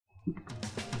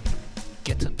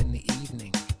Get up in the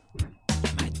evening,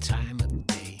 my time of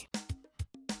day.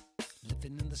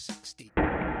 Living in the 60s.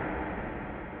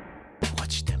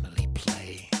 Watched Emily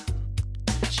play.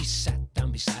 She sat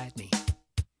down beside me.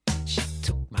 She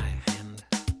took my hand.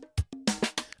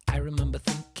 I remember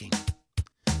thinking,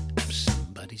 I'm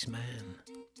somebody's man.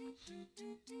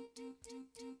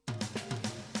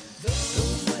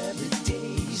 Those were the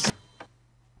days.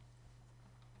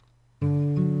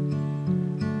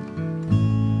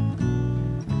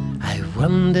 I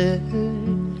wonder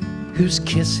who's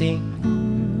kissing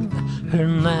her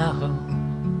now.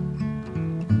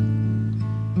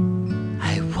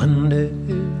 I wonder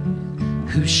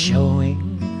who's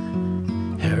showing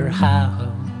her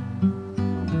how.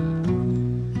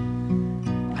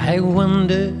 I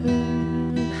wonder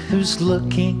who's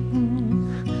looking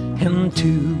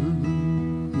into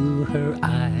her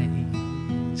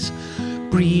eyes,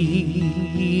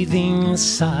 breathing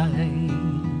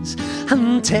sighs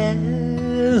and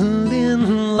telling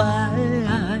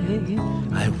lies.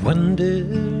 I wonder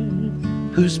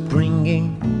who's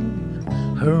bringing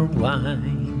her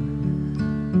wine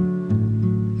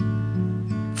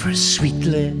for sweet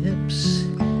lips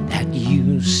that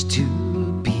used to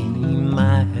be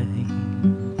mine.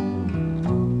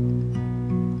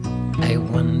 I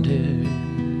wonder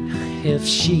if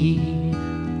she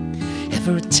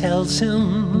ever tells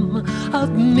him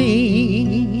of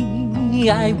me.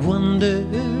 I wonder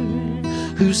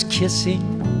who's kissing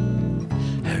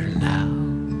her now.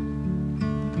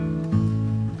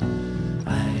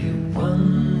 I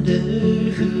wonder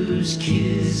who's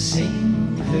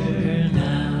kissing her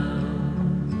now.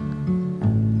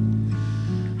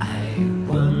 I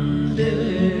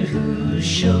wonder who's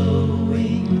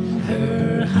showing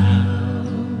her how.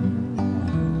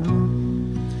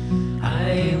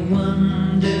 I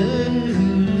wonder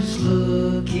who's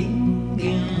looking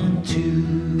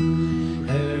into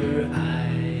her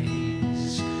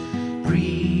eyes,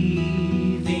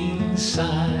 breathing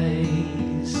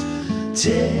sighs,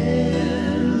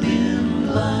 telling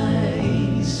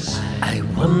lies. I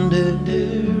wonder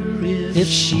if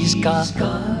she's got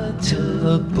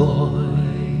a boy.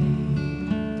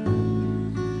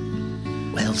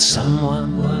 Well,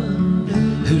 someone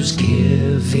who's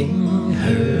giving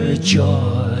her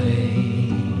joy.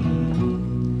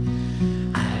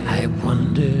 I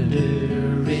wonder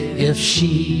if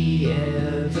she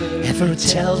ever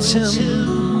tells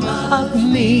him of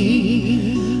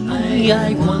me.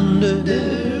 I wonder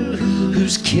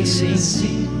who's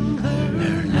kissing